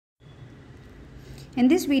In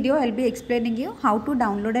this video, I will be explaining you how to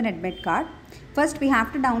download an admit card. First, we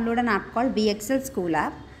have to download an app called WeXL School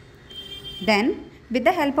app. Then, with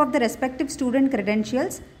the help of the respective student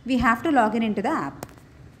credentials, we have to log in into the app.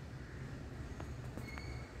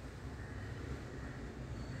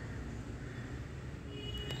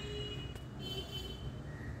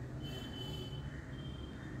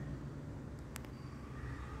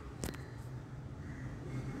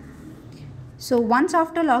 So once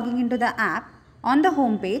after logging into the app, on the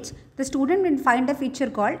home page, the student will find a feature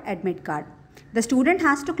called admit card. The student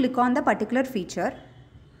has to click on the particular feature.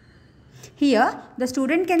 Here, the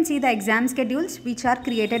student can see the exam schedules which are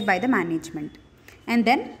created by the management. And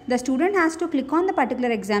then the student has to click on the particular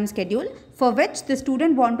exam schedule for which the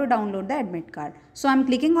student want to download the admit card. So I am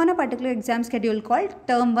clicking on a particular exam schedule called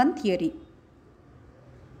Term 1 Theory.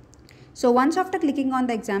 So once after clicking on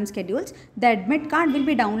the exam schedules, the admit card will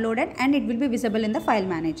be downloaded and it will be visible in the file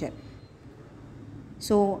manager.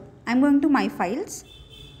 So I'm going to my files.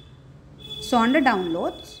 So under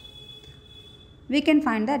downloads, we can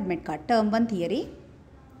find the admit card, Term 1 Theory.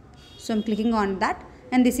 So I'm clicking on that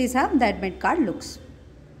and this is how the admit card looks.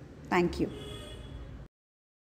 Thank you.